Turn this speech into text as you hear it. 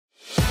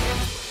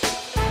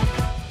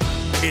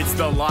It's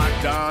the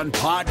Locked On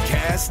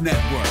Podcast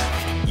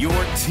Network, your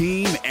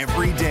team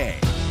every day.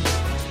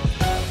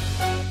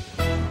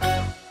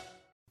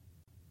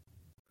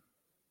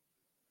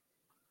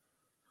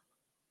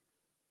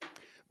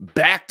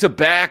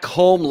 Back-to-back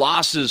home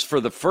losses for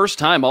the first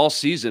time all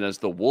season as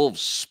the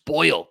Wolves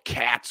spoil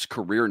Cats'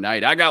 career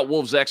night. I got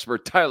Wolves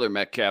expert Tyler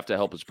Metcalf to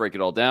help us break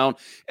it all down,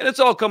 and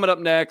it's all coming up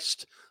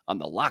next on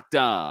the Locked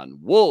On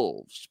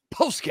Wolves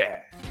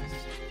POSTCAST.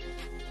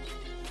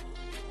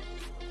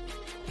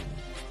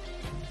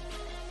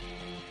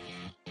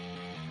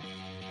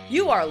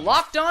 You are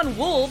Locked On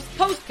Wolves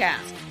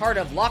POSTCAST, part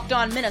of Locked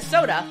On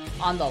Minnesota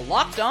on the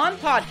Locked On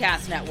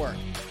Podcast Network.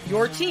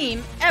 Your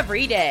team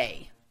every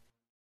day.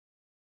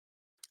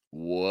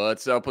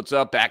 What's up? What's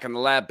up? Back in the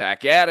lab,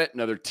 back at it.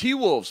 Another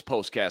T-Wolves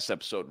POSTCAST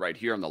episode right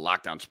here on the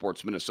Locked On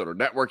Sports Minnesota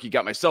Network. You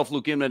got myself,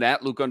 Luke Inman,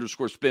 at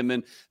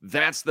Luke_Spinman.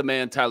 That's the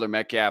man, Tyler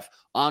Metcalf,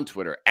 on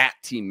Twitter, at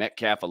Team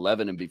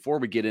Metcalf11. And before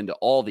we get into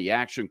all the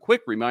action,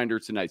 quick reminder,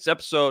 tonight's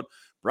episode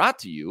brought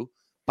to you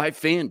by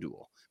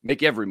FanDuel.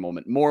 Make every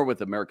moment more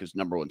with America's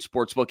 #1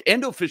 sportsbook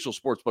and official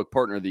sportsbook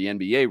partner of the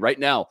NBA. Right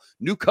now,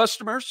 new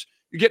customers,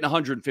 you're getting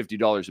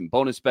 $150 in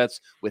bonus bets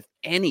with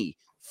any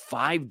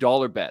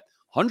 $5 bet.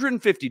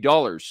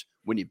 $150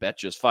 when you bet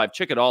just $5.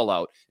 Check it all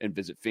out and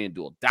visit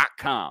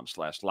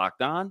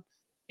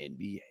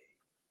FanDuel.com/LockedOnNBA.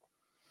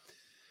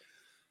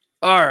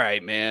 All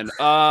right, man.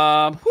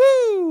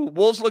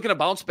 Wolves looking to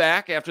bounce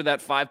back after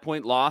that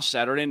 5-point loss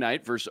Saturday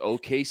night versus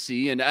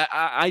OKC. And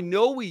I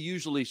know we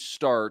usually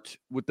start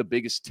with the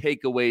biggest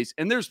takeaways,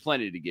 and there's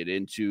plenty to get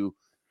into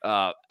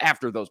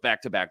after those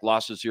back-to-back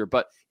losses here.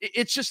 But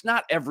it's just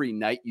not every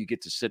night you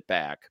get to sit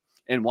back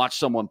and watch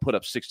someone put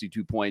up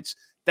 62 points.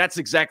 That's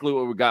exactly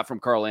what we got from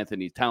Karl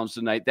Anthony Towns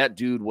tonight. That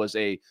dude was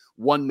a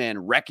one-man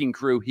wrecking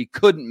crew. He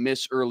couldn't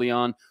miss early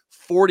on,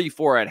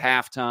 44 at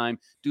halftime.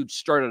 Dude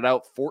started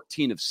out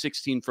 14 of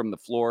 16 from the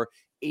floor,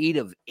 8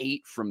 of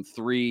 8 from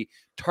three.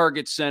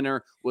 Target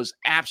center was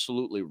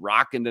absolutely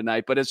rocking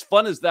tonight. But as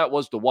fun as that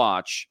was to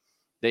watch,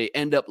 they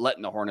end up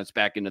letting the Hornets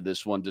back into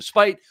this one.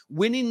 Despite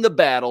winning the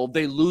battle,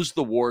 they lose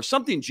the war.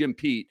 Something Jim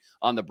Pete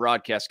on the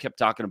broadcast kept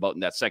talking about in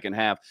that second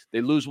half.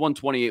 They lose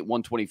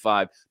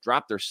 128-125,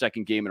 drop their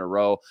second game in a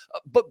row.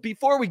 But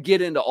before we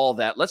get into all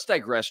that, let's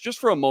digress just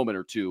for a moment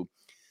or two.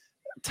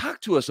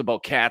 Talk to us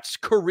about Cat's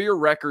career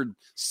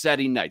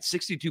record-setting night.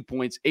 62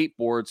 points, 8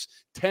 boards,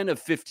 10 of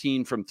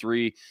 15 from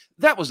three.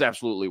 That was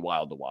absolutely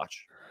wild to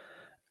watch.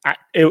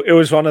 It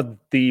was one of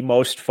the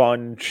most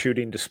fun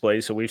shooting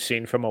displays that we've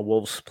seen from a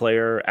Wolves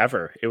player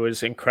ever. It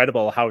was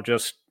incredible how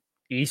just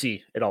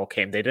easy it all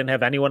came. They didn't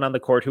have anyone on the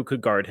court who could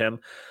guard him.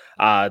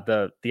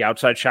 The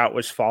outside shot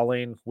was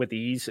falling with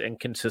ease and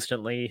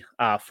consistently.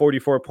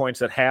 44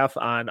 points at half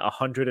on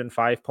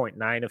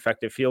 105.9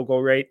 effective field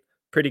goal rate.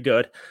 Pretty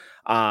good.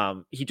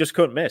 He just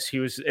couldn't miss. He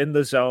was in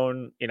the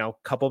zone,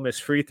 couple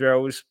missed free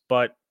throws,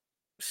 but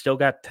still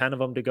got 10 of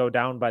them to go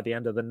down by the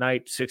end of the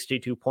night.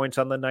 62 points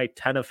on the night,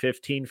 10 of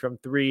 15 from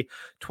three,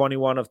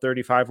 21 of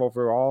 35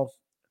 overall.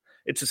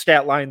 It's a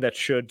stat line that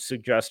should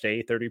suggest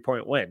a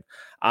 30-point win.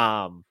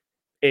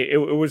 It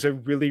was a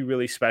really,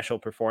 really special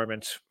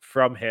performance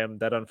from him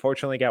that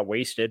unfortunately got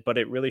wasted, but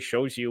it really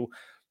shows you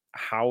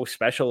how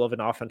special of an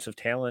offensive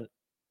talent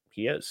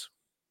he is.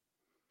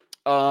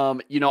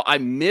 I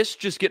missed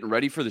just getting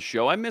ready for the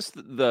show. I missed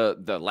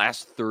the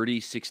last 30,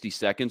 60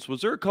 seconds.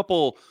 Was there a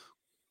couple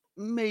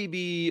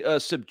maybe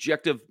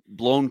subjective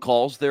blown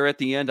calls there at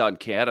the end on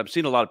Cat? I've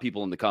seen a lot of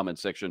people in the comment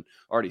section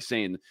already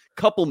saying a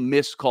couple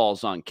missed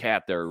calls on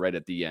Cat there right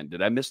at the end.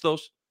 Did I miss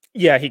those?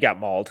 Yeah, he got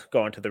mauled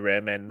going to the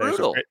rim, and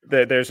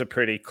there's a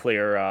pretty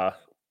clear,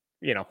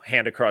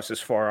 hand across his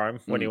forearm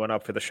when he went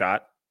up for the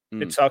shot.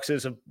 It sucks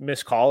as a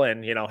missed call,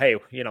 and, hey,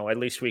 at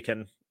least we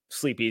can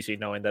sleep easy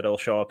knowing that it'll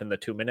show up in the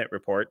 2-minute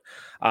report,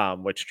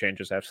 which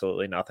changes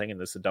absolutely nothing,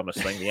 and is the dumbest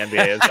thing the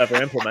NBA has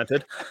ever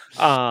implemented.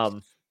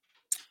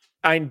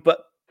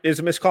 But it's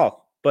a missed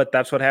call, but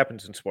that's what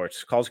happens in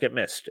sports. Calls get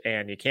missed,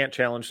 and you can't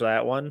challenge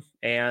that one.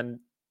 And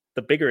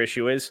the bigger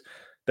issue is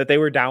that they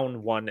were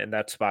down one in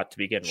that spot to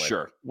begin with.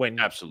 Sure, when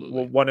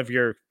absolutely one of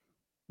your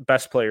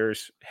best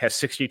players has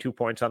 62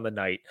 points on the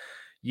night,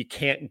 you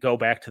can't go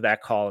back to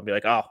that call and be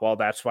like, oh, well,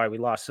 that's why we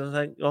lost. So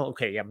like, oh,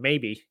 okay, yeah,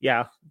 maybe,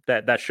 yeah,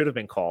 that should have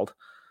been called,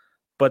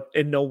 but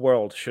in no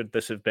world should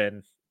this have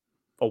been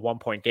a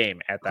 1-point game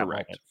at that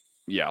moment.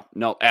 Yeah,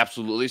 no,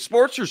 absolutely.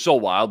 Sports are so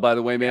wild, by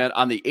the way, man.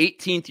 On the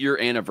 18th year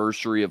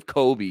anniversary of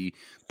Kobe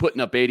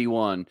putting up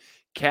 81,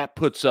 Cat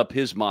puts up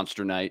his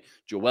monster night.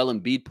 Joel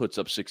Embiid puts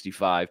up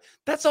 65.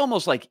 That's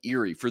almost like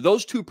eerie. For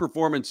those two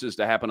performances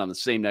to happen on the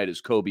same night as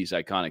Kobe's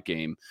iconic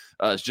game,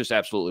 it's just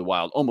absolutely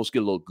wild. Almost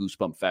get a little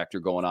goosebump factor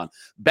going on.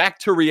 Back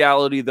to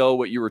reality, though,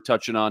 what you were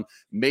touching on.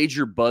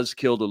 Major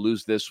buzzkill to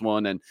lose this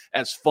one. And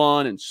as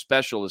fun and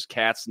special as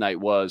Cat's night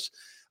was,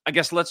 I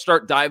guess let's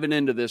start diving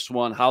into this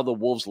one, how the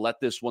Wolves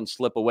let this one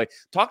slip away.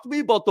 Talk to me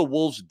about the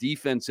Wolves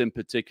defense in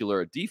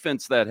particular, a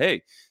defense that,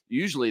 hey,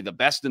 usually the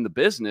best in the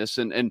business,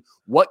 and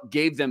what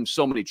gave them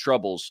so many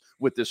troubles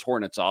with this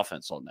Hornets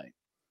offense all night.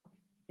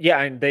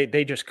 Yeah, and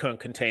they just couldn't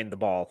contain the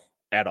ball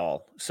at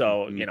all.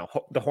 So,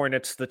 the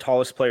Hornets, the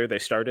tallest player they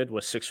started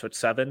was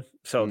 6'7".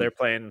 So they're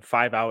playing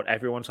 5 out.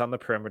 Everyone's on the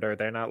perimeter.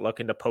 They're not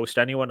looking to post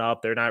anyone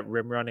up. They're not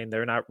rim running.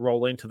 They're not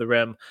rolling to the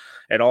rim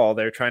at all.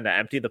 They're trying to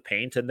empty the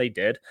paint, and they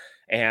did.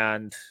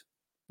 And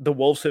the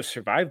Wolves have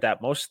survived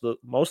that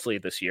mostly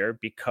this year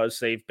because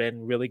they've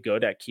been really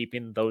good at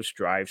keeping those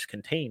drives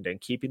contained and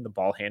keeping the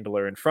ball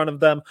handler in front of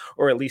them,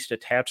 or at least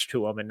attached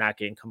to them, and not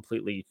getting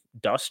completely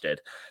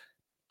dusted.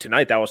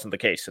 Tonight, that wasn't the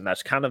case, and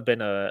that's kind of been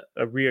a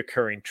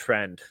reoccurring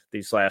trend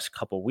these last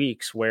couple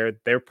weeks, where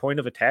their point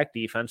of attack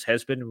defense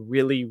has been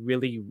really,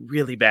 really,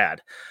 really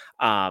bad,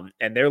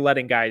 and they're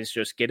letting guys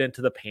just get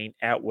into the paint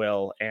at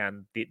will.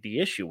 And the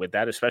issue with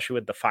that, especially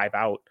with the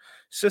 5-out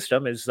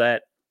system, is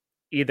that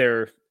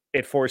either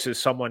it forces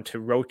someone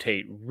to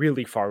rotate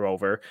really far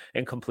over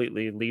and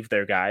completely leave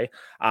their guy,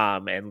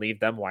 and leave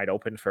them wide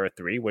open for a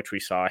three, which we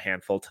saw a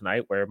handful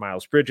tonight, where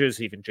Miles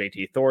Bridges, even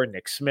JT Thorne,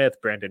 Nick Smith,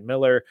 Brandon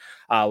Miller,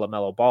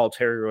 LaMelo Ball,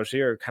 Terry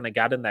Rozier kind of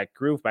got in that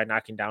groove by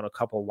knocking down a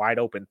couple wide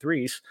open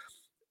threes.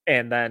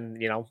 And then,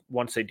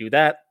 once they do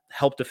that,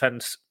 help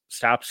defense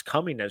stops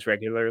coming as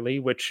regularly,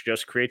 which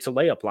just creates a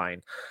layup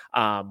line,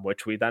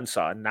 which we then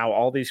saw. And now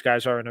all these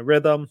guys are in a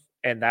rhythm.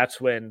 And that's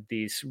when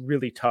these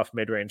really tough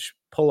mid-range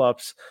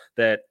pull-ups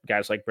that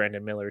guys like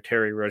Brandon Miller,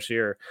 Terry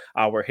Rozier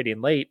were hitting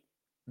late,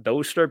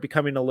 those start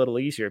becoming a little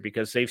easier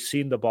because they've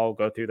seen the ball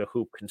go through the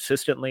hoop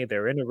consistently.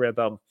 They're in a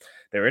rhythm.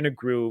 They're in a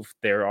groove.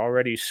 They're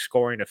already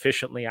scoring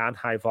efficiently on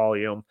high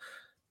volume.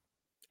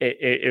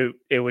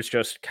 It was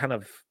just kind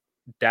of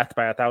death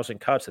by 1,000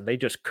 cuts, and they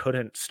just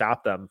couldn't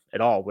stop them at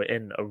all,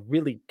 in a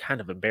really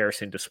kind of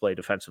embarrassing display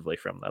defensively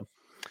from them.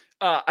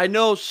 I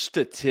know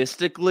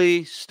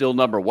statistically still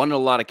number one in a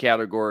lot of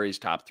categories,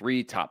 top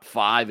 3, top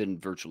 5 in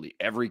virtually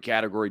every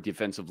category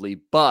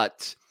defensively,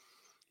 but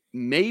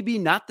maybe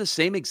not the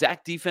same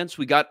exact defense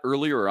we got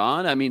earlier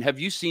on. I mean, have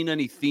you seen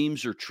any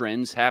themes or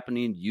trends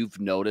happening you've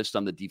noticed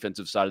on the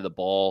defensive side of the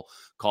ball,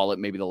 call it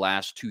maybe the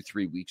last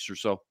 2-3 weeks or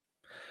so?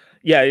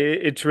 Yeah,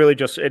 it's really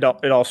just, it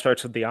all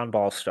starts with the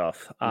on-ball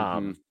stuff.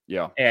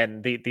 Yeah.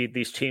 And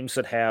these teams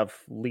that have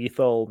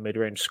lethal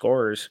mid-range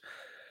scorers,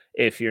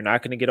 if you're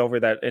not going to get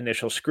over that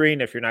initial screen,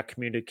 if you're not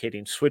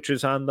communicating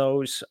switches on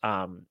those,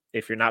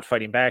 if you're not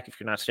fighting back, if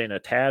you're not staying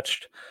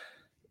attached,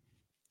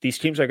 these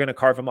teams are going to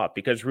carve him up,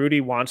 because Rudy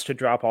wants to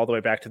drop all the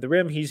way back to the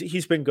rim.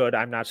 He's been good.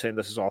 I'm not saying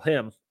this is all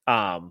him,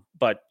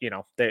 but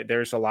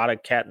there's a lot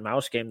of cat and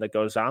mouse game that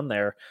goes on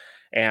there.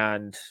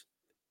 And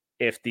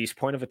if these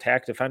point of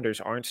attack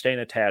defenders aren't staying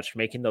attached,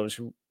 making those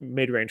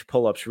mid-range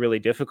pull-ups really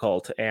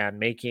difficult,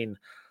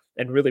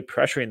 and really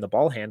pressuring the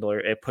ball handler,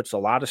 it puts a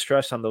lot of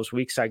stress on those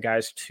weak side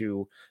guys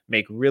to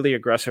make really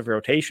aggressive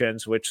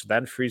rotations, which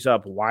then frees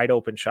up wide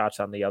open shots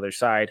on the other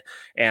side.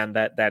 And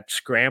that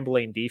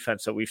scrambling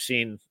defense that we've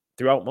seen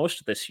throughout most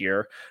of this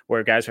year,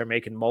 where guys are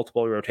making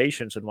multiple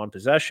rotations in one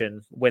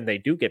possession, when they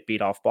do get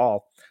beat off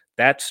ball,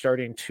 that's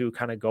starting to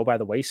kind of go by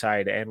the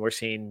wayside. And we're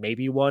seeing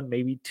maybe 1,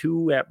 maybe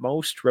 2 at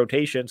most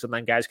rotations, and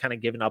then guys kind of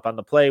giving up on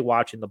the play,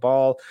 watching the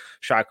ball,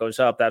 shot goes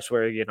up. That's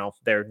where,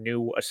 their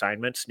new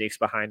assignment sneaks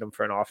behind them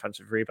for an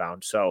offensive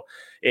rebound. So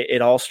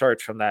it all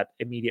starts from that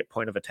immediate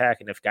point of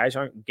attack. And if guys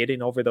aren't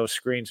getting over those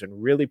screens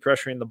and really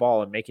pressuring the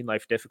ball and making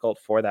life difficult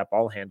for that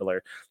ball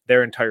handler,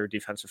 their entire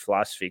defensive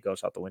philosophy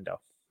goes out the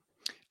window.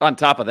 On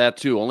top of that,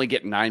 too, only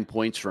getting 9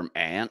 points from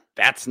Ant.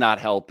 That's not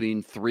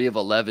helping. 3 of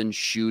 11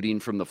 shooting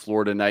from the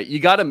floor tonight. You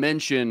got to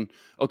mention,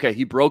 okay,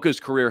 he broke his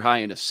career high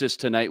in assists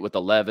tonight with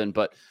 11,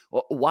 but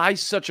why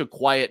such a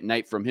quiet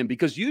night from him?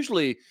 Because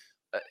usually,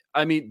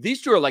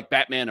 these two are like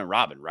Batman and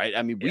Robin, right?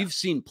 We've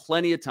seen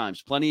plenty of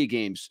times, plenty of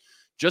games.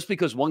 Just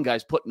because one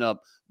guy's putting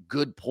up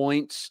good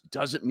points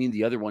doesn't mean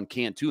the other one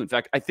can't, too. In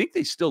fact, I think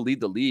they still lead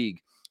the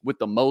league with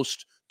the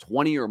most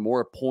 20 or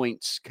more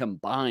points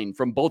combined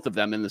from both of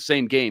them in the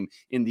same game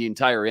in the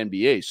entire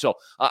NBA. So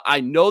I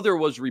know there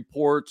was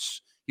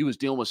reports he was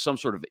dealing with some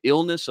sort of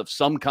illness of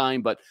some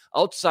kind, but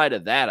outside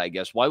of that, I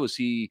guess, why was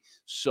he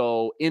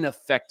so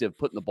ineffective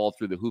putting the ball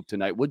through the hoop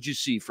tonight? What'd you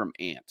see from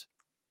Ant?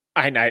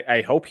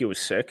 I hope he was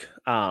sick.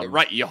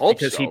 Right. You hope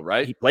so,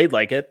 right? He played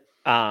like it.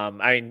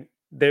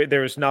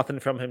 There was nothing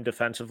from him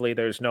defensively.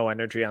 There's no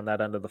energy on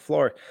that end of the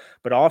floor,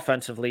 but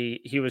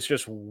offensively, he was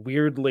just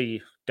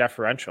weirdly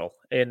deferential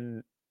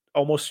in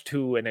almost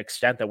to an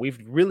extent that we've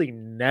really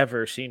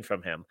never seen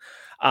from him.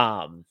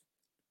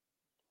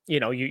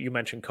 You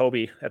mentioned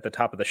Kobe at the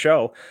top of the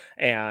show,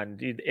 and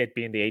it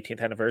being the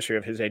 18th anniversary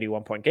of his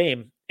 81-point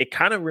game. It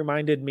kind of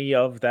reminded me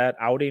of that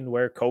outing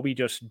where Kobe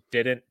just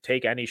didn't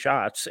take any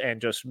shots and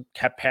just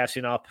kept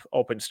passing up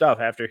open stuff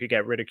after he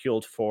got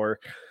ridiculed for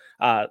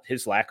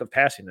his lack of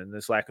passing and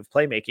his lack of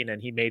playmaking, and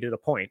he made it a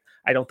point.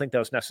 I don't think that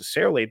was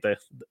necessarily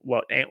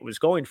what Ant was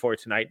going for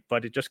tonight,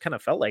 but it just kind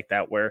of felt like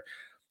that, where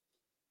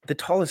the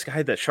tallest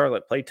guy that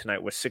Charlotte played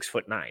tonight was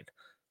 6'9".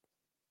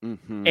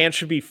 And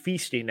should be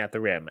feasting at the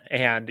rim.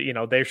 And,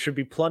 there should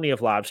be plenty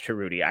of lobs to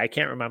Rudy. I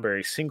can't remember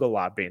a single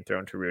lob being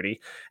thrown to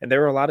Rudy. And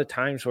there were a lot of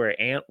times where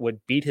Ant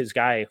would beat his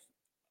guy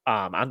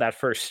on that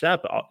first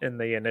step in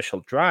the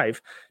initial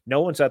drive,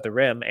 no one's at the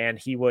rim, and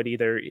he would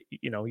either,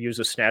 use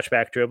a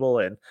snatchback dribble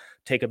and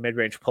take a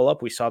mid-range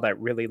pull-up. We saw that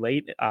really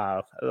late,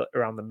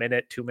 around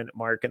the 2-minute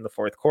mark in the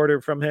fourth quarter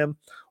from him,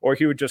 or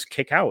he would just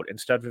kick out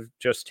instead of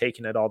just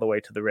taking it all the way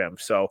to the rim.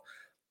 So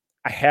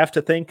I have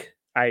to think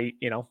I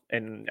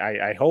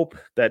hope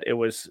that it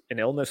was an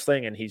illness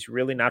thing and he's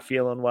really not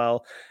feeling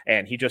well,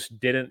 and he just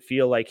didn't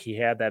feel like he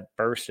had that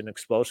burst and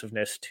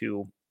explosiveness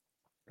to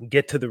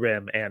get to the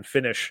rim and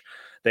finish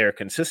there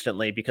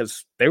consistently,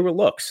 because there were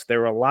looks.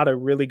 There were a lot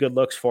of really good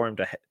looks for him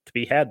to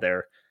be had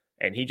there,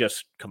 and he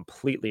just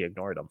completely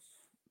ignored them.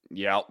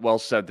 Yeah, well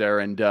said there.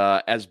 And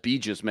as B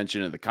just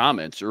mentioned in the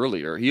comments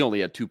earlier, he only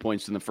had 2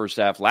 points in the first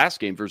half last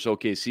game versus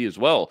OKC as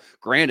well.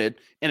 Granted,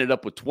 ended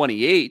up with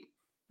 28,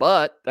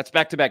 but that's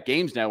back-to-back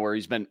games now where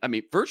he's been,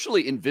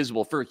 virtually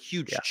invisible for a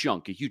huge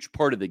chunk, a huge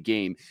part of the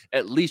game,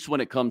 at least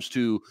when it comes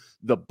to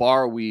the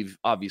bar we've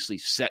obviously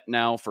set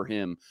now for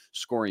him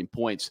scoring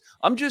points.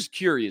 I'm just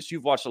curious,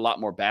 you've watched a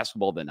lot more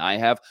basketball than I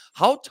have.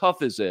 How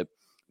tough is it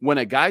when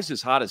a guy's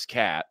as hot as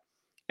Cat,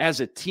 as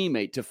a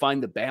teammate, to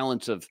find the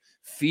balance of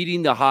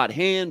feeding the hot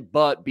hand,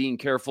 but being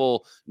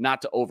careful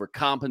not to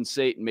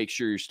overcompensate and make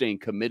sure you're staying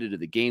committed to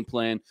the game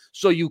plan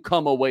so you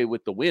come away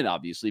with the win,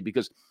 obviously,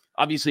 because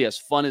obviously as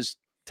fun as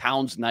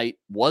Towns' night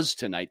was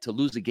tonight, to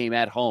lose a game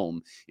at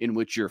home in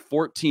which you're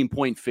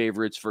 14-point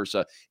favorites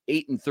versus a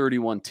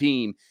 8-31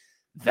 team,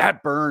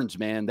 that burns,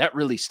 man. That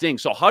really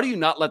stings. So how do you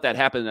not let that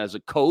happen as a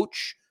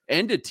coach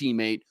and a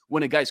teammate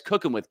when a guy's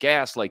cooking with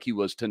gas like he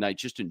was tonight,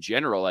 just in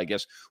general, I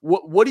guess?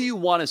 What do you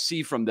want to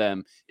see from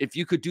them if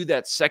you could do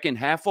that second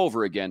half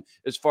over again,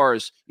 as far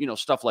as,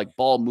 stuff like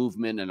ball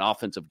movement and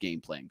offensive game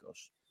plan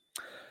goes?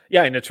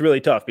 Yeah, and it's really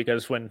tough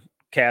because when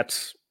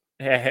Cats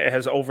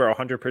has over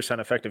 100%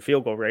 effective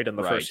field goal rate in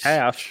the first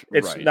half,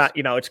 it's not,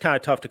 it's kind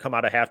of tough to come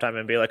out of halftime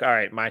and be like, all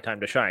right, my time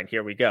to shine.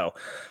 Here we go.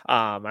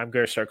 I'm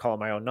going to start calling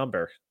my own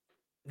number.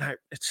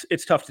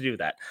 It's tough to do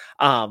that.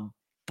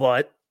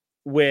 But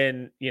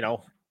when,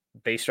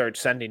 they start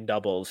sending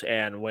doubles,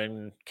 and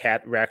when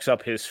Cat racks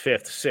up his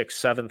 5th, 6th,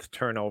 7th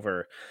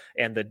turnover,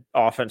 and the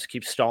offense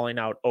keeps stalling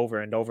out over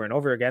and over and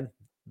over again,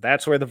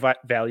 that's where the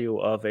value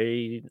of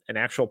an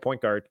actual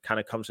point guard kind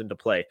of comes into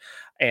play.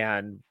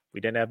 And we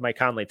didn't have Mike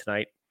Conley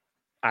tonight.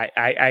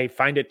 I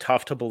find it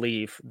tough to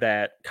believe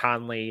that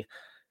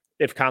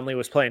if Conley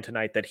was playing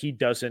tonight, that he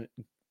doesn't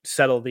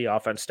settle the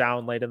offense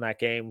down late in that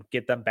game,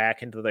 get them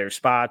back into their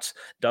spots,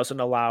 doesn't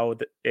allow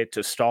it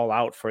to stall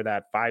out for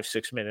that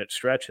 5-6 minute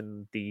stretch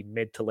in the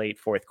mid to late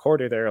fourth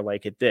quarter there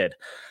like it did.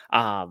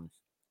 Some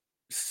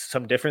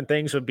different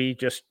things would be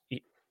just,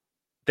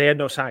 they had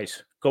no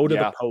size. Go to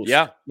the post.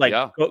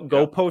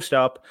 Go post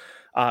up,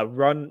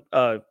 run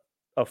a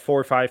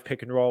 4-5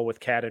 pick and roll with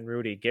Cat and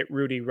Rudy. Get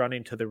Rudy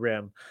running to the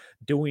rim,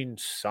 doing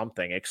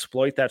something.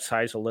 Exploit that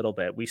size a little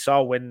bit. We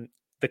saw when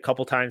the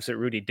couple times that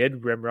Rudy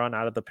did rim run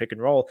out of the pick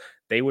and roll,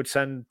 they would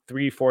send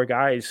 3-4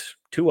 guys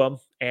to him,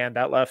 and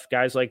that left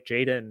guys like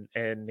Jaden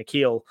and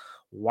Nikhil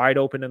wide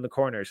open in the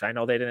corners. I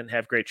know they didn't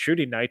have great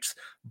shooting nights,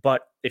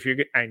 but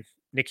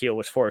Nikhil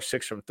was 4 of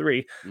 6 from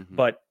 3,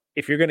 but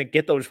if you're going to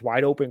get those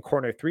wide open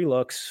corner 3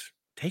 looks,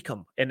 take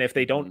them. And if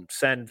they don't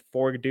send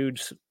 4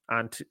 dudes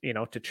on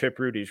to chip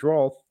Rudy's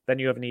roll, then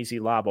you have an easy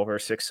lob over a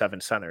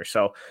 6-7 center.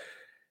 So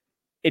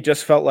it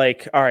just felt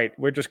like, all right,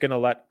 we're just going to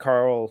let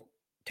Karl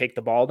take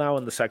the ball now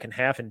in the second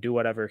half and do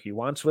whatever he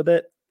wants with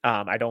it.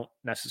 I don't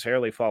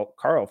necessarily fault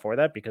Karl for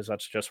that, because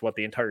that's just what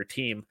the entire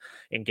team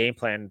and game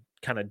plan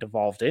kind of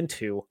devolved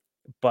into.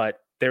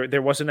 But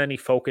there wasn't any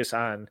focus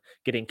on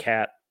getting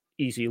Cat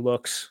easy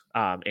looks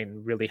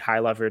in really high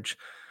leverage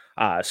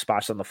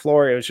spots on the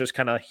floor. It was just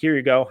kind of, here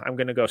you go. I'm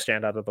going to go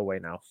stand out of the way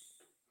now.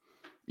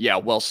 Yeah,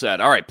 well said.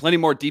 All right, plenty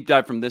more deep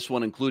dive from this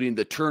one, including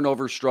the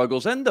turnover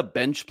struggles and the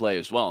bench play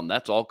as well. And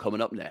that's all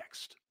coming up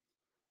next.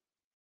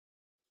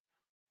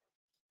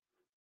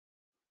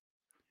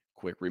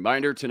 Quick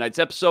reminder, tonight's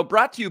episode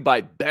brought to you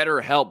by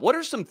BetterHelp. What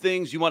are some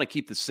things you want to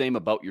keep the same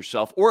about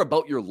yourself or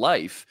about your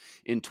life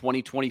in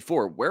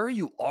 2024? Where are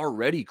you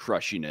already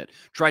crushing it?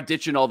 Try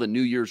ditching all the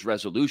New Year's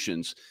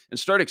resolutions and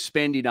start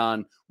expanding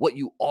on what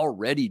you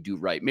already do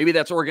right. Maybe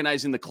that's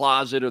organizing the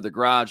closet or the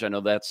garage. I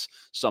know that's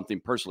something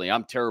personally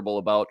I'm terrible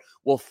about.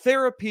 Well,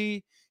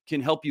 therapy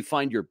can help you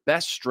find your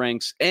best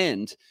strengths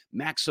and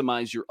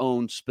maximize your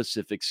own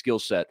specific skill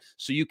set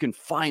so you can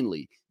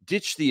finally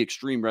ditch the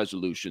extreme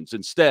resolutions.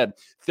 Instead,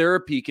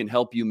 therapy can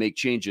help you make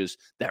changes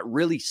that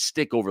really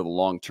stick over the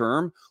long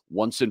term,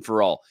 once and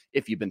for all.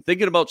 If you've been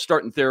thinking about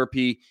starting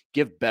therapy,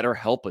 give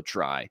BetterHelp a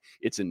try.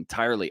 It's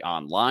entirely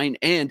online,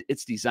 and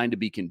it's designed to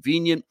be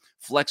convenient,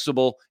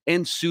 flexible,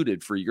 and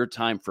suited for your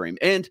time frame.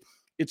 And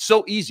it's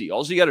so easy.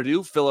 All you got to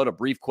do, fill out a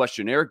brief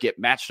questionnaire, get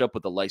matched up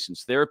with a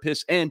licensed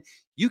therapist, and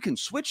you can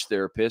switch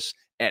therapists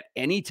at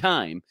any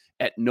time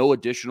at no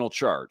additional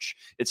charge.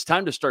 It's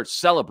time to start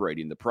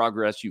celebrating the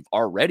progress you've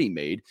already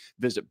made.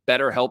 Visit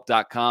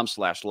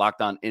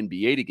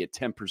BetterHelp.com/LockedOnNBA to get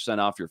 10%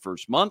 off your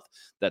first month.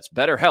 That's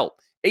BetterHelp,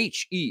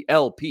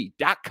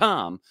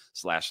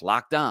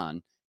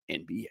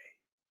 HELP.com/LockedOnNBA.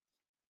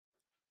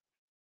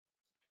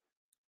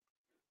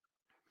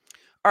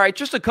 All right,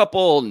 just a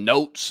couple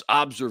notes,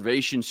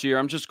 observations here.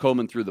 I'm just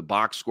combing through the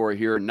box score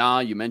here.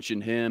 You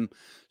mentioned him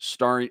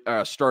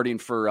starting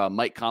for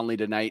Mike Conley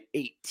tonight.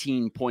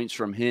 18 points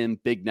from him.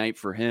 Big night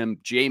for him.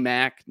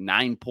 J-Mac,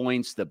 9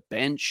 points. The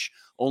bench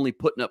only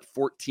putting up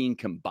 14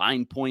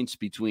 combined points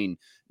between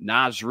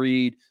Naz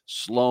Reid,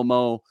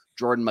 Slow-Mo,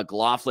 Jordan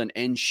McLaughlin,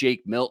 and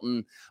Shake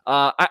Milton.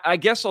 I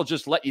guess I'll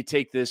just let you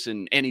take this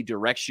in any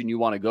direction you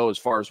want to go as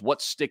far as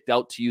what sticked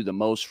out to you the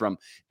most from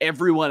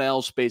everyone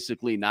else,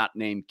 basically not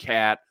named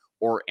Cat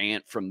or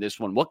Ant from this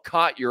one. What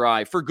caught your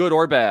eye, for good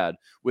or bad,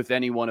 with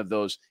any one of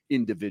those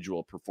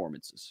individual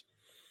performances?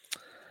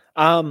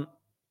 Man,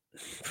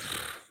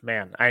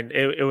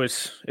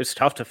 it's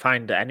tough to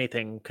find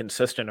anything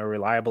consistent or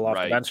reliable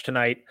off the bench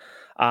tonight.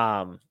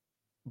 But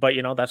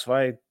that's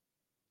why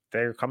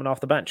they're coming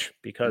off the bench,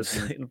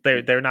 because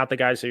they're not the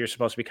guys that you're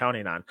supposed to be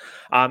counting on.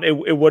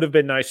 It would have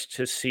been nice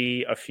to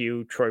see a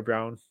few Troy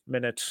Brown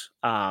minutes.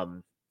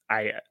 I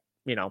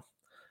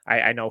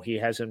know he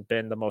hasn't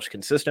been the most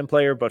consistent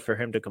player, but for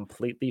him to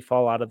completely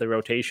fall out of the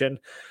rotation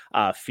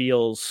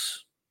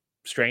feels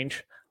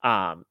strange.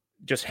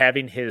 Just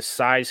having his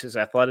size, his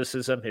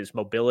athleticism, his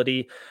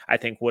mobility, I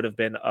think would have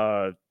been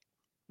a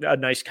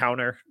nice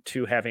counter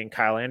to having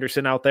Kyle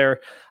Anderson out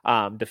there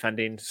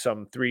defending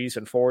some 3s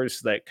and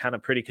 4s that kind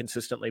of pretty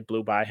consistently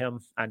blew by him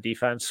on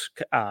defense.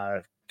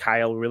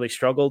 Kyle really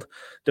struggled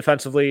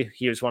defensively.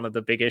 He was one of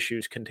the big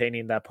issues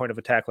containing that point of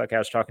attack, like I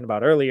was talking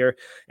about earlier.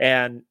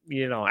 And,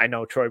 I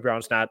know Troy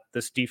Brown's not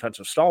this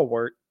defensive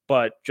stalwart,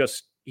 but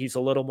just he's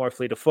a little more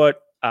fleet of foot,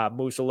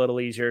 moves a little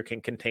easier,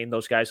 can contain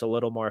those guys a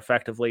little more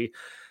effectively,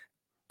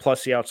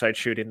 plus the outside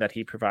shooting that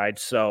he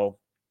provides. So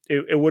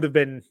it would have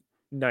been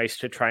nice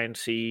to try and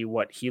see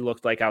what he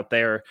looked like out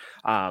there.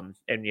 And,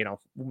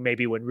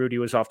 maybe when Rudy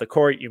was off the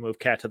court, you move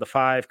Cat to the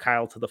 5,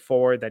 Kyle to the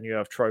 4, then you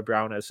have Troy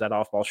Brown as that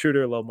off-ball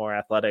shooter, a little more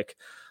athletic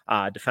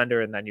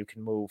defender, and then you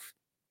can move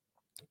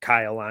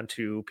Kyle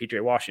onto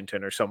PJ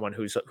Washington or someone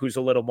who's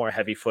a little more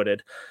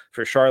heavy-footed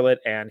for Charlotte,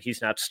 and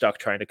he's not stuck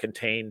trying to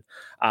contain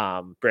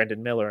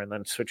Brandon Miller and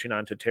then switching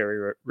on to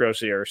Terry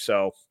Rozier.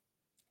 So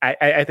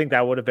I think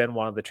that would have been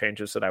one of the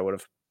changes that I would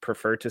have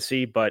preferred to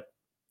see, but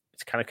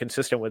it's kind of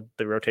consistent with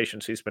the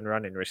rotations he's been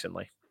running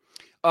recently.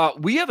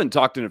 We haven't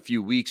talked in a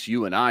few weeks,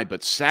 you and I,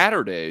 but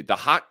Saturday, the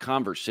hot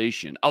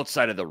conversation,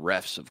 outside of the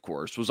refs, of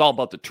course, was all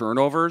about the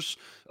turnovers,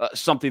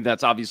 something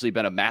that's obviously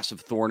been a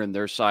massive thorn in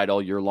their side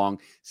all year long.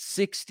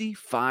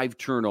 65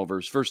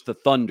 turnovers versus the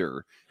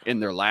Thunder in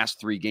their last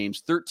 3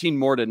 games, 13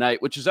 more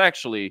tonight, which is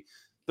actually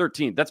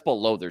 13. That's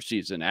below their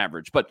season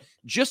average. But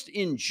just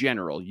in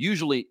general,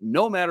 usually,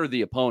 no matter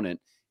the opponent,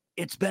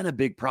 it's been a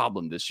big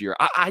problem this year.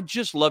 I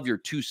just love your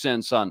 2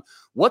 cents on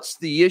what's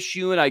the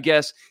issue. And I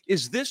guess,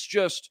 is this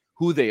just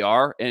who they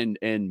are? And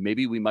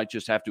maybe we might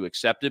just have to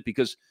accept it,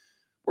 because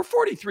we're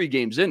 43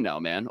 games in now,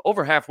 man,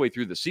 over halfway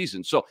through the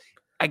season. So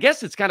I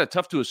guess it's kind of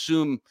tough to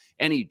assume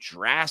any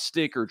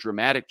drastic or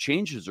dramatic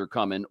changes are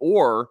coming.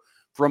 Or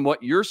from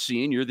what you're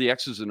seeing, you're the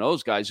X's and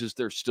O's guys, is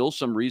there still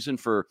some reason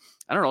for,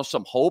 I don't know,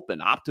 some hope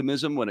and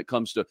optimism when it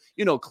comes to,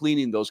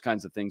 cleaning those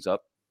kinds of things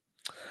up?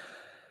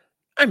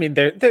 I mean,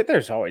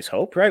 there's always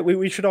hope, right?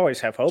 We should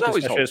always have hope,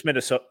 especially hope. as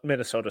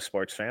Minnesota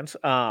sports fans.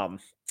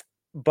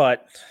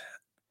 But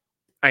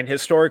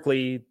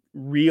historically,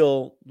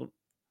 real,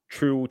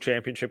 true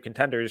championship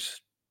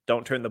contenders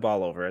don't turn the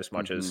ball over as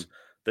much as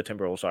the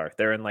Timberwolves are.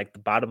 They're in like the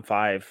bottom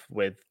 5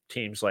 with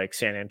teams like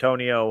San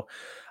Antonio,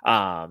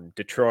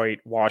 Detroit,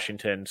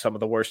 Washington, some of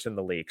the worst in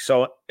the league.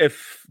 So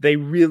if they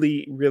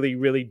really, really,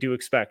 really do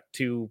expect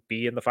to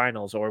be in the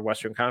finals or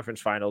Western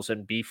Conference finals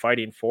and be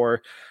fighting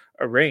for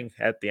a ring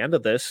at the end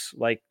of this,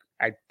 like,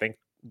 I think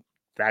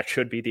that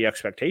should be the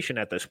expectation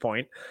at this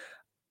point.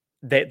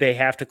 They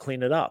have to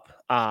clean it up.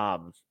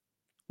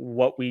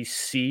 What we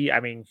see, I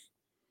mean,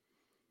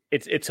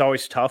 it's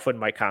always tough when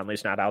Mike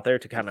Conley's not out there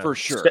to kind of for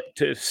sure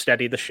to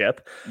steady the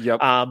ship. Yep.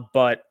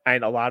 But a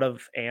lot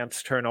of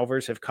Ant's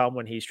turnovers have come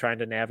when he's trying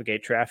to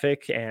navigate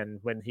traffic and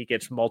when he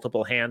gets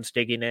multiple hands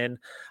digging in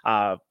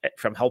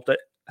from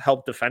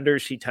help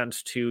defenders. He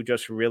tends to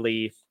just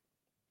really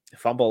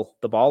fumble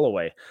the ball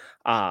away.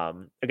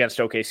 Against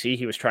OKC,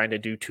 he was trying to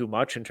do too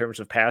much in terms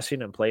of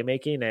passing and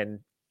playmaking, and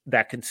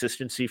that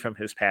consistency from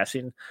his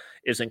passing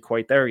isn't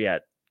quite there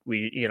yet.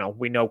 We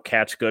know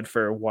Cat's good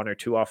for 1 or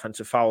 2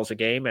 offensive fouls a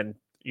game and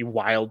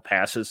wild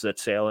passes that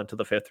sail into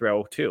the 5th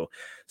row too.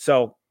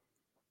 So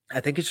I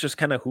think it's just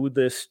kind of who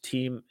this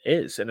team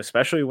is. And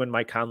especially when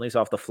Mike Conley's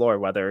off the floor,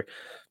 whether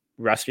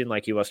resting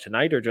like he was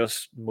tonight or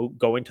just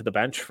going to the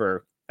bench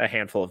for a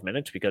handful of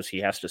minutes because he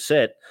has to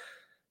sit,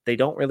 they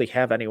don't really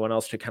have anyone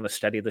else to kind of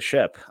steady the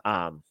ship.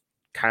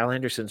 Kyle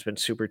Anderson's been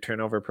super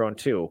turnover prone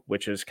too,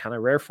 which is kind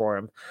of rare for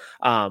him.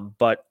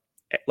 But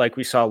like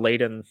we saw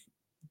late in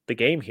the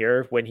game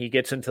here, when he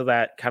gets into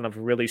that kind of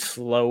really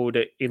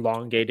slowed,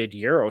 elongated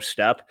Euro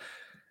step,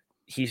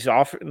 he's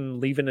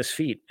often leaving his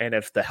feet. And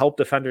if the help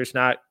defender's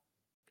not,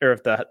 or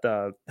if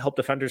the help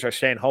defenders are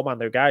staying home on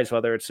their guys,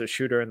 whether it's a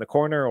shooter in the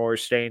corner or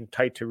staying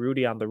tight to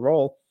Rudy on the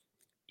roll,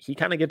 he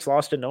kind of gets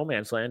lost in no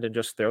man's land and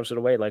just throws it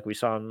away like we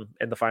saw him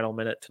in the final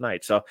minute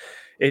tonight. So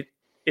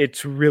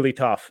it's really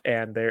tough.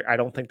 And I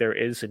don't think there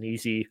is an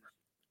easy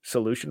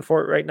solution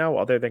for it right now,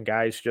 other than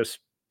guys just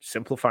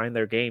simplifying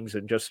their games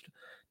and just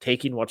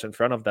taking what's in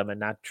front of them and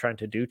not trying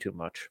to do too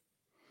much.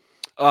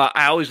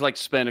 I always like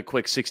to spend a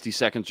quick 60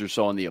 seconds or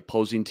so on the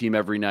opposing team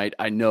every night.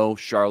 I know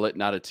Charlotte,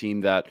 not a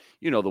team that,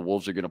 the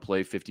Wolves are going to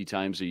play 50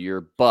 times a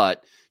year,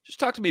 but just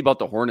talk to me about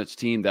the Hornets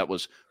team that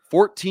was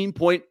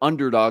 14-point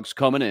underdogs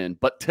coming in.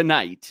 But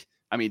tonight,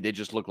 they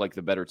just look like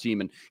the better team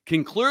and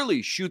can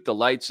clearly shoot the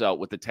lights out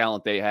with the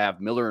talent they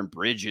have. Miller and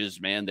Bridges,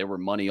 man, they were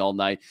money all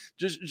night.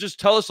 Just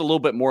tell us a little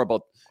bit more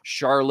about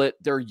Charlotte,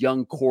 their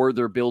young core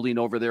they're building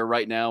over there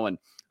right now, and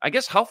I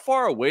guess how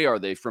far away are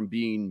they from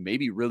being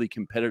maybe really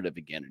competitive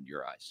again in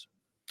your eyes?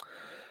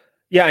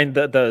 Yeah, and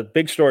the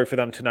big story for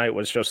them tonight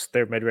was just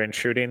their mid-range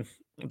shooting.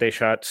 They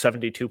shot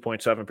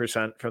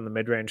 72.7% from the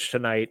mid-range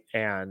tonight,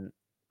 and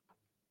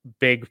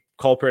big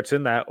culprits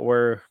in that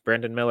were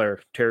Brandon Miller,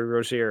 Terry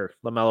Rozier,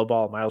 LaMelo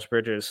Ball, Miles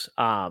Bridges.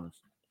 The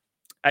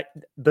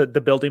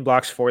building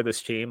blocks for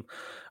this team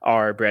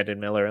are Brandon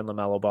Miller and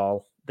LaMelo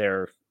Ball.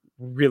 They're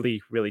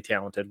really, really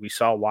talented. We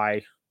saw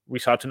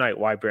tonight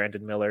why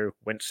Brandon Miller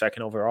went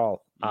second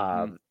overall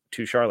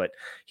to Charlotte.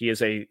 He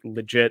is a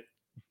legit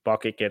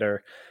bucket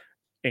getter,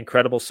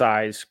 incredible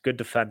size, good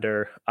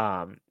defender.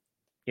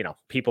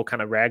 People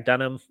kind of ragged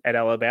on him at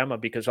Alabama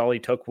because all he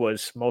took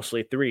was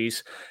mostly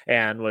threes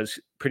and was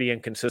pretty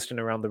inconsistent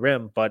around the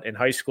rim. But in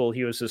high school,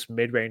 he was this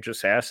mid-range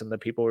assassin that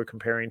people were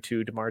comparing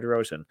to DeMar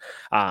DeRozan.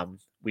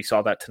 We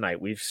saw that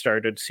tonight. We've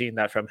started seeing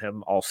that from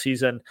him all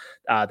season.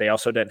 They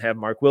also didn't have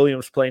Mark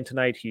Williams playing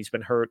tonight. He's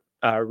been hurt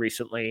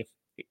recently.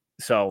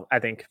 So I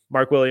think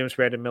Mark Williams,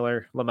 Brandon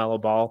Miller,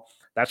 LaMelo Ball,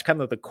 that's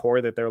kind of the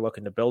core that they're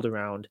looking to build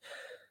around.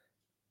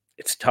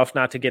 It's tough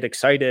not to get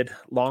excited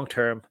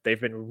long-term. They've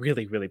been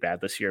really, really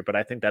bad this year, but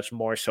I think that's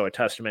more so a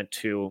testament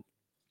to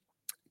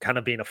kind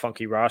of being a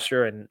funky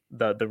roster and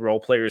the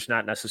role players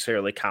not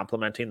necessarily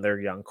complementing their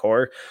young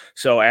core.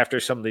 So after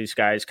some of these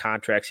guys'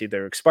 contracts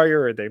either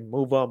expire or they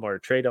move them or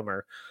trade them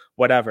or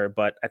whatever,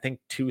 but I think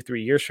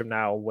 2-3 years from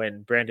now,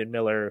 when Brandon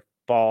Miller,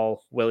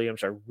 Ball,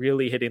 Williams are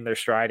really hitting their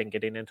stride and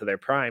getting into their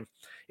prime,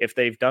 if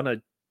they've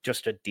done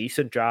just a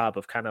decent job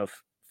of kind of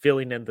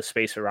filling in the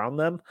space around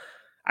them,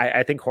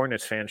 I think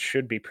Hornets fans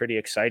should be pretty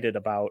excited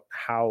about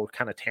how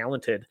kind of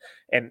talented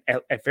and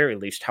at very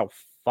least how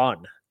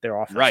fun their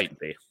offense can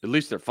be. At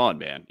least they're fun,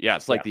 man. Yeah,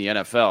 it's like the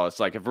NFL. It's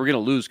like if we're going to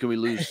lose, can we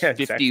lose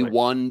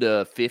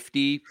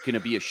 51-50? Can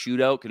it be a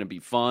shootout? Can it be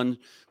fun?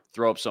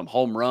 Throw up some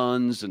home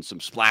runs and some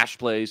splash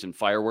plays and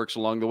fireworks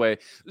along the way.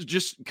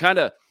 Just kind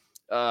of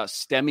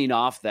stemming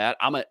off that,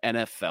 I'm an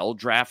NFL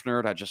draft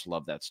nerd. I just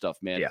love that stuff,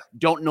 man. Yeah.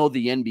 Don't know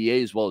the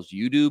NBA as well as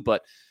you do,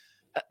 but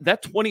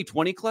that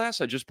 2020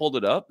 class, I just pulled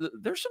it up.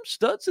 There's some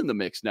studs in the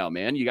mix now,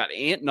 man. You got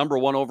Ant, number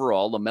 1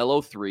 overall,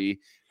 LaMelo 3,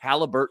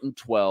 Halliburton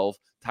 12,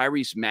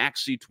 Tyrese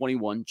Maxey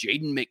 21,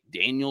 Jaden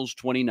McDaniels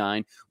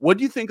 29. What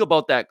do you think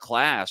about that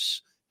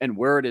class and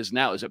where it is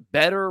now? Is it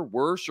better,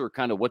 worse, or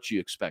kind of what you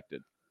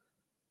expected?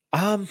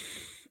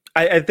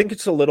 I think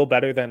it's a little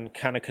better than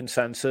kind of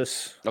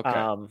consensus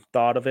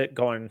thought of it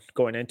going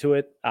into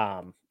it.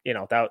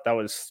 That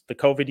was the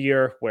COVID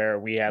year where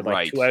we had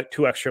like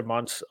two extra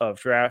months of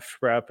draft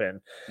prep,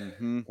 and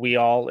we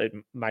all,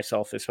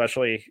 myself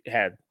especially,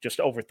 had just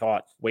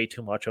overthought way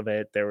too much of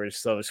it. There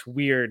was those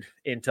weird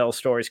intel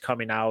stories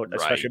coming out,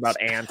 especially about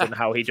Ant and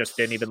how he just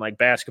didn't even like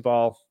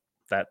basketball.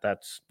 That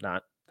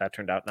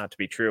turned out not to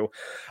be true.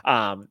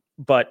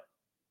 But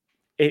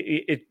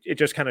it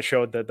just kind of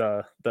showed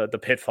the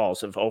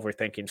pitfalls of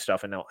overthinking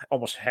stuff and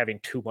almost having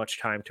too much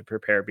time to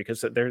prepare,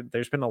 because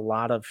there's been a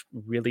lot of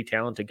really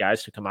talented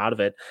guys to come out of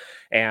it.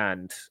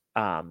 And,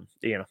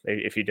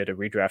 if you did a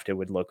redraft, it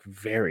would look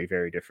very,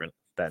 very different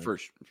than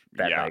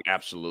that night.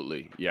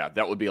 Absolutely. Yeah,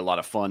 that would be a lot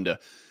of fun to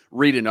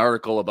read an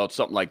article about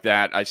something like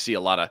that. I see a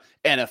lot of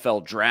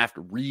NFL draft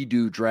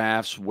redo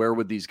drafts. Where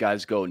would these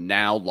guys go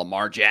now?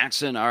 Lamar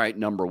Jackson, all right,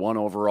 number 1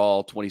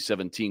 overall,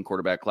 2017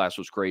 quarterback class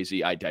was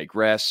crazy. I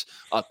digress.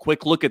 A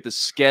quick look at the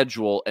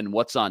schedule and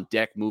what's on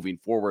deck moving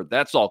forward.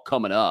 That's all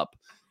coming up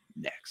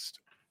next.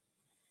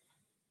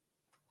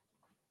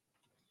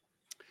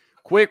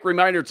 Quick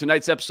reminder,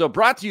 tonight's episode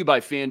brought to you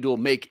by FanDuel.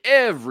 Make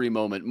every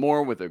moment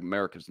more with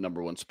America's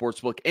 #1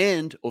 sportsbook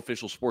and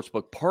official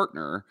sportsbook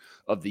partner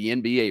of the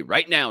NBA.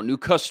 Right now, new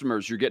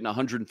customers, you're getting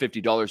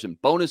 $150 in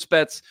bonus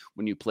bets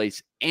when you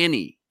place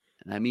any,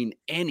 and I mean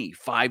any,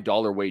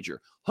 $5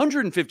 wager.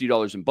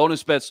 $150 in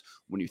bonus bets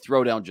when you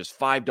throw down just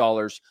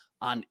 $5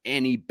 on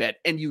any bet.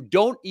 And you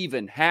don't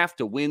even have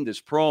to win. This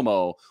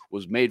promo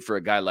was made for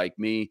a guy like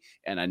me,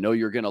 and I know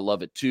you're going to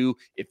love it too.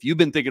 If you've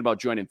been thinking about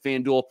joining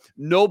FanDuel,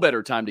 no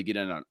better time to get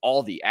in on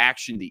all the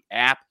action. The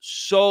app,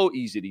 so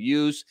easy to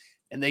use,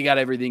 and they got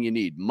everything you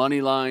need.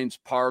 Money lines,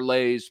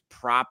 parlays,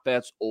 prop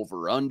bets,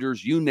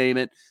 over-unders, you name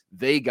it,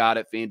 they got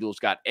it. FanDuel's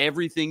got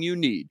everything you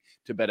need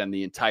to bet on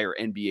the entire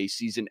NBA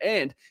season,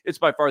 and it's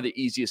by far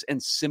the easiest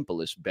and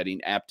simplest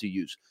betting app to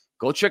use.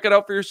 Go check it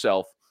out for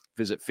yourself.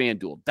 Visit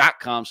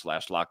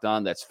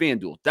FanDuel.com/lockedon. That's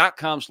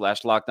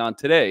FanDuel.com/lockedon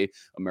today.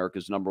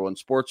 America's #1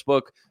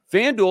 sportsbook.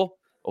 FanDuel,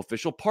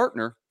 official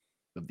partner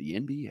of the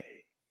NBA.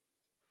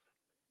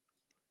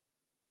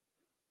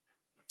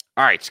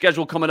 All right,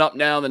 schedule coming up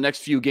now. The next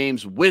few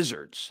games: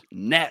 Wizards,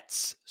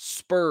 Nets,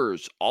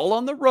 Spurs, all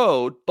on the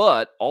road.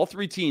 But all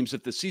three teams,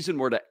 if the season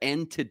were to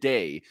end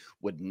today,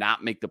 would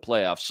not make the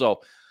playoffs.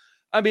 So,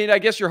 I mean, I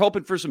guess you're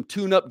hoping for some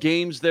tune-up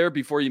games there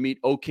before you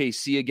meet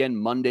OKC again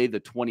Monday, the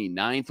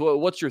 29th.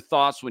 What's your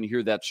thoughts when you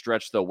hear that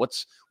stretch, though?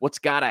 What's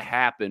got to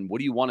happen? What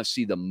do you want to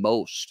see the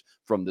most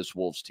from this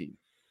Wolves team?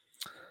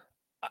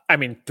 I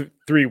mean,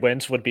 3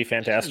 wins would be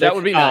fantastic. That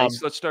would be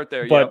nice. Let's start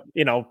there. But,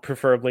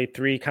 preferably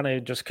 3 kind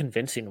of just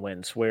convincing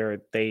wins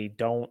where they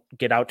don't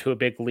get out to a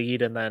big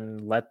lead and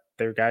then let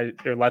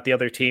the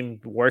other team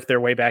work their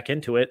way back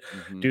into it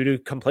due to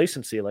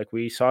complacency, like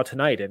we saw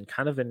tonight and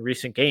kind of in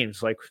recent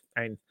games. Like,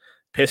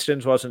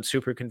 Pistons wasn't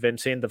super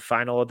convincing. The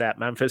final of that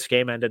Memphis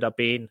game ended up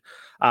being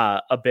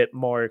a bit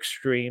more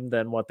extreme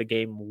than what the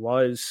game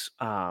was.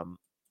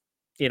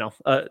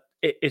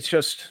 It's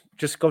just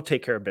go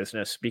take care of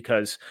business,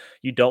 because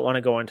you don't want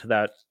to go into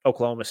that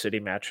Oklahoma City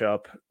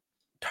matchup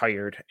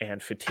tired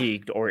and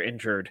fatigued or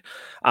injured,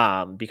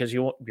 because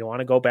you want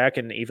to go back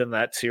and even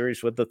that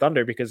series with the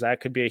Thunder, because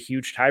that could be a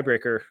huge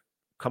tiebreaker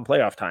come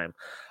playoff time.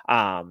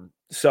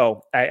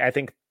 So I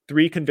think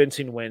 3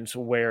 convincing wins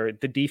where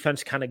the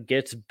defense kind of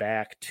gets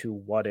back to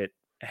what it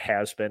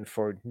has been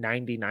for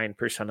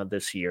 99% of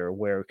this year,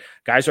 where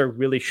guys are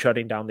really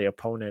shutting down the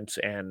opponents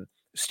and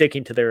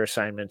sticking to their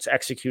assignments,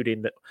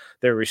 executing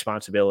their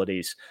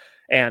responsibilities.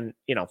 And,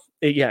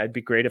 it'd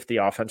be great if the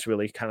offense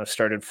really kind of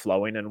started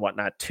flowing and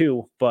whatnot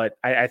too. But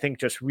I think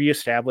just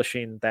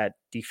reestablishing that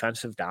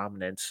defensive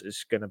dominance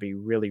is going to be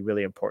really,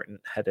 really important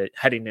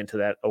heading into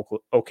that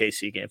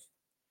OKC game.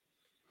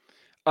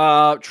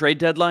 Trade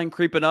deadline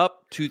creeping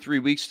up,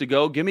 2-3 weeks to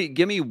go. Give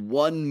me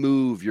one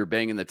move you're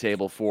banging the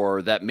table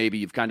for that maybe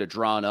you've kind of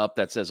drawn up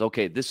that says,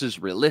 okay, this is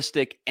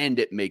realistic and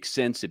it makes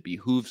sense. It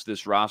behooves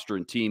this roster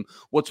and team.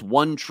 What's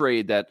one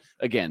trade that,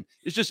 again,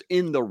 is just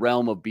in the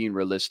realm of being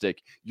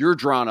realistic you're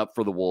drawn up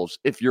for the Wolves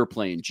if you're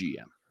playing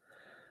GM?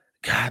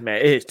 God,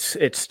 man,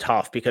 it's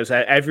tough, because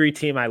every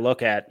team I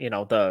look at,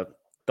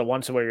 the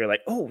ones where you're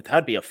like, oh,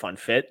 that'd be a fun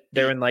fit,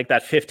 they're in like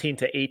that $15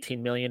 to $18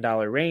 million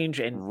range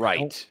and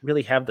don't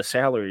really have the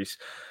salaries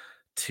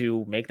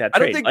to make that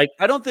trade.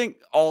 I don't think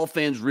all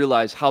fans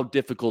realize how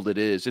difficult it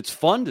is. It's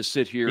fun to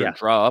sit here and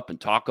draw up and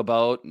talk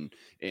about and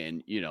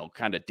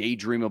kind of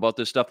daydream about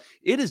this stuff.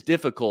 It is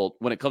difficult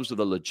when it comes to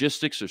the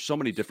logistics. There's so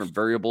many different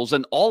variables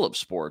in all of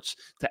sports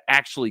to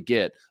actually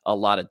get a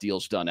lot of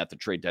deals done at the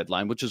trade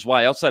deadline, which is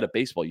why outside of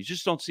baseball, you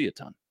just don't see a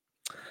ton.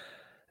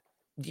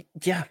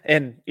 Yeah.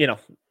 And,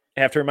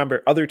 have to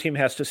remember, other team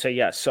has to say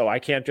yes. So I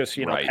can't just,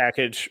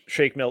 package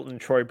Shake Milton,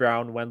 Troy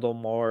Brown, Wendell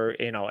Moore,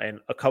 and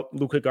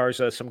Luka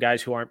Garza, some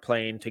guys who aren't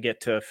playing, to get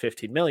to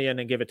 $15 million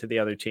and give it to the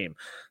other team.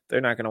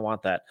 They're not going to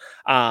want that.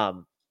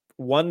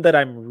 One that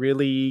I'm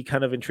really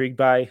kind of intrigued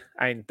by,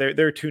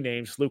 there are 2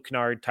 names, Luke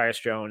Kennard,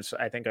 Tyus Jones,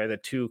 I think are the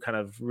 2 kind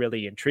of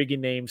really intriguing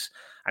names.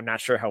 I'm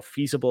not sure how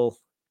feasible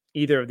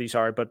either of these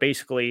are, but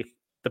basically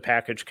the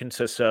package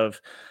consists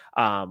of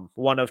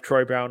one of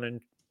Troy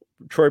Brown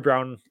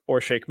or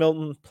Shake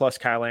Milton plus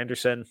Kyle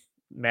Anderson,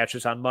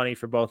 matches on money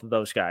for both of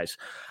those guys.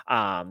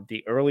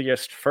 The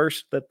earliest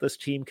first that this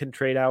team can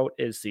trade out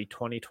is the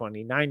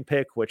 2029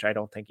 pick, which I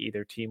don't think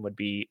either team would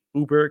be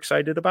uber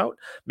excited about.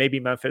 Maybe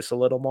Memphis a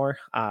little more,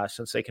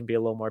 since they can be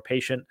a little more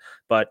patient.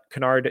 But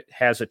Kennard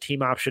has a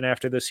team option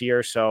after this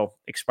year, so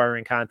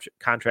expiring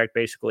contract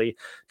basically.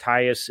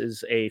 Tyus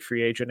is a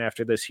free agent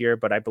after this year,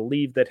 but I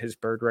believe that his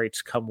bird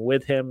rights come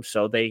with him,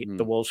 so the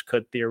Wolves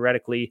could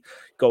theoretically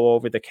go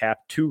over the cap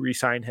to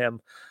re-sign him,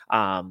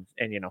 and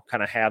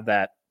kind of have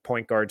that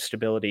point guard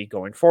stability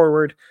going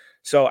forward.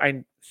 So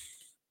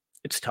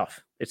it's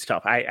tough.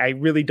 I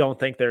really don't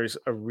think there's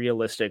a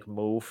realistic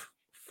move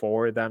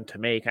for them to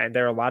make. And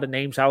there are a lot of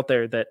names out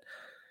there that,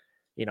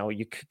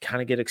 you could kind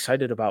of get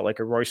excited about, like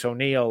a Royce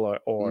O'Neal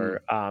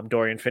or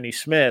Dorian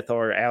Finney-Smith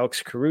or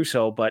Alex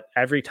Caruso. But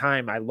every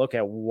time I look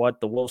at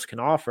what the Wolves can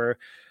offer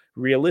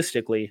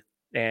realistically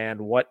and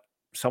what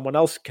someone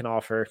else can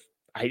offer,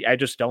 I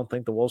just don't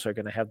think the Wolves are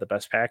going to have the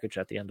best package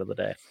at the end of the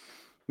day.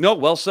 No,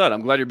 well said.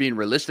 I'm glad you're being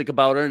realistic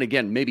about it. And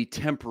again, maybe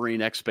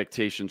tempering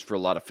expectations for a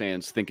lot of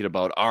fans, thinking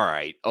about, all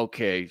right,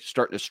 okay,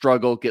 starting to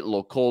struggle, getting a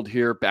little cold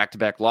here,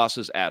 back-to-back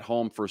losses at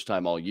home, first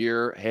time all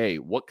year. Hey,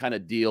 what kind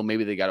of deal?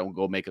 Maybe they got to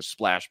go make a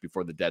splash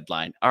before the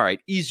deadline. All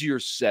right, easier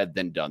said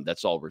than done.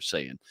 That's all we're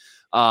saying.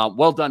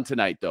 Well done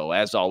tonight, though.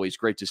 As always,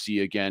 great to see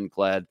you again.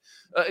 Glad,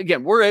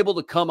 again, we're able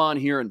to come on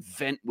here and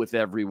vent with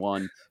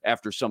everyone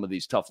after some of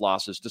these tough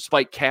losses,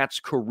 despite Cat's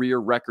career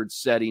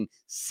record-setting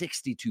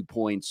 62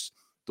 points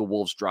the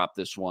Wolves dropped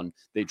this one.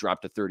 They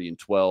dropped to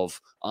 30-12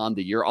 on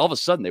the year. All of a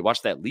sudden, they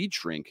watched that lead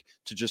shrink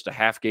to just a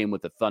half game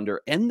with the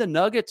Thunder, and the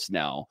Nuggets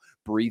now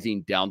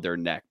breathing down their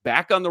neck.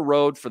 Back on the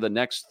road for the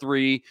next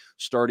 3,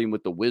 starting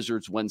with the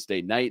Wizards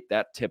Wednesday night.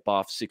 That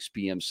tip-off 6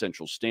 p.m.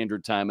 Central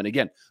Standard Time. And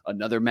again,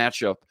 another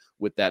matchup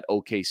with that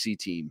OKC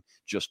team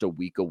just a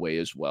week away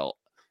as well.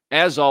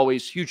 As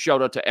always, huge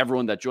shout out to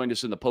everyone that joined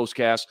us in the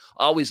postcast.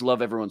 Always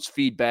love everyone's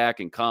feedback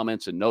and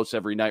comments and notes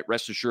every night.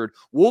 Rest assured,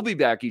 we'll be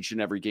back each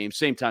and every game,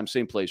 same time,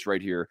 same place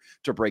right here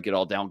to break it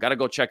all down. Got to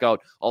go check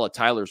out all of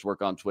Tyler's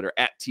work on Twitter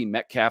at Team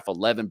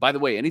Metcalf11. By the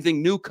way,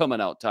 anything new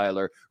coming out,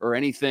 Tyler, or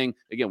anything,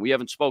 again, we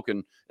haven't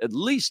spoken at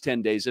least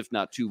 10 days, if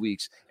not 2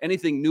 weeks.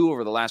 Anything new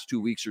over the last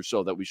 2 weeks or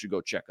so that we should go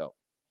check out?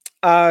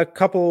 A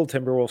couple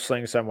Timberwolves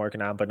things I'm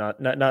working on, but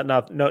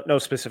no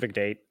specific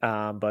date.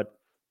 But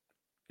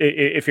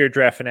if you're a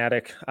draft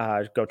fanatic,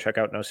 go check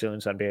out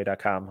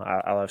NoCeilingsNBA.com.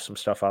 I'll have some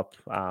stuff up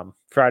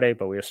Friday,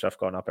 but we have stuff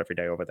going up every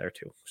day over there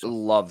too. So.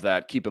 Love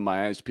that. Keeping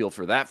my eyes peeled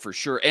for that for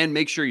sure. And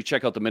make sure you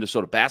check out the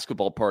Minnesota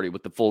basketball party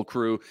with the full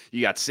crew.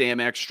 You got Sam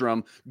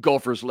Ekstrom,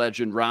 Gophers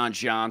legend Ron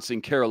Johnson,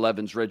 Carol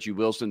Evans, Reggie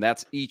Wilson.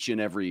 That's each and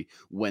every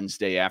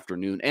Wednesday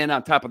afternoon. And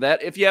on top of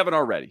that, if you haven't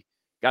already,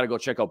 got to go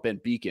check out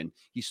Ben Beacon.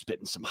 He's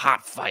spitting some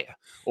hot fire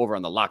over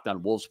on the Locked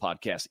On Wolves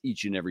podcast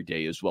each and every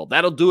day as well.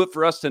 That'll do it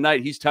for us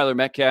tonight. He's Tyler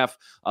Metcalf.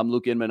 I'm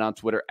Luke Inman on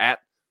Twitter at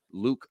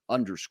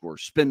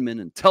Luke_Spinman.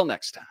 Until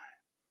next time,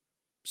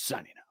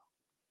 signing out.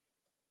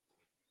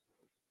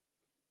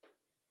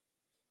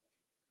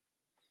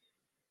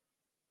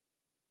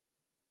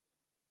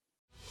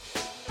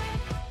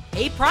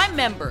 Hey, Prime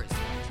members,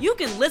 you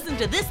can listen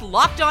to this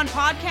Locked On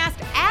podcast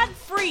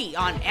ad-free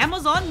on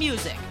Amazon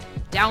Music.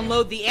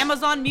 Download the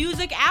Amazon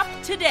Music app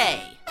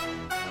today.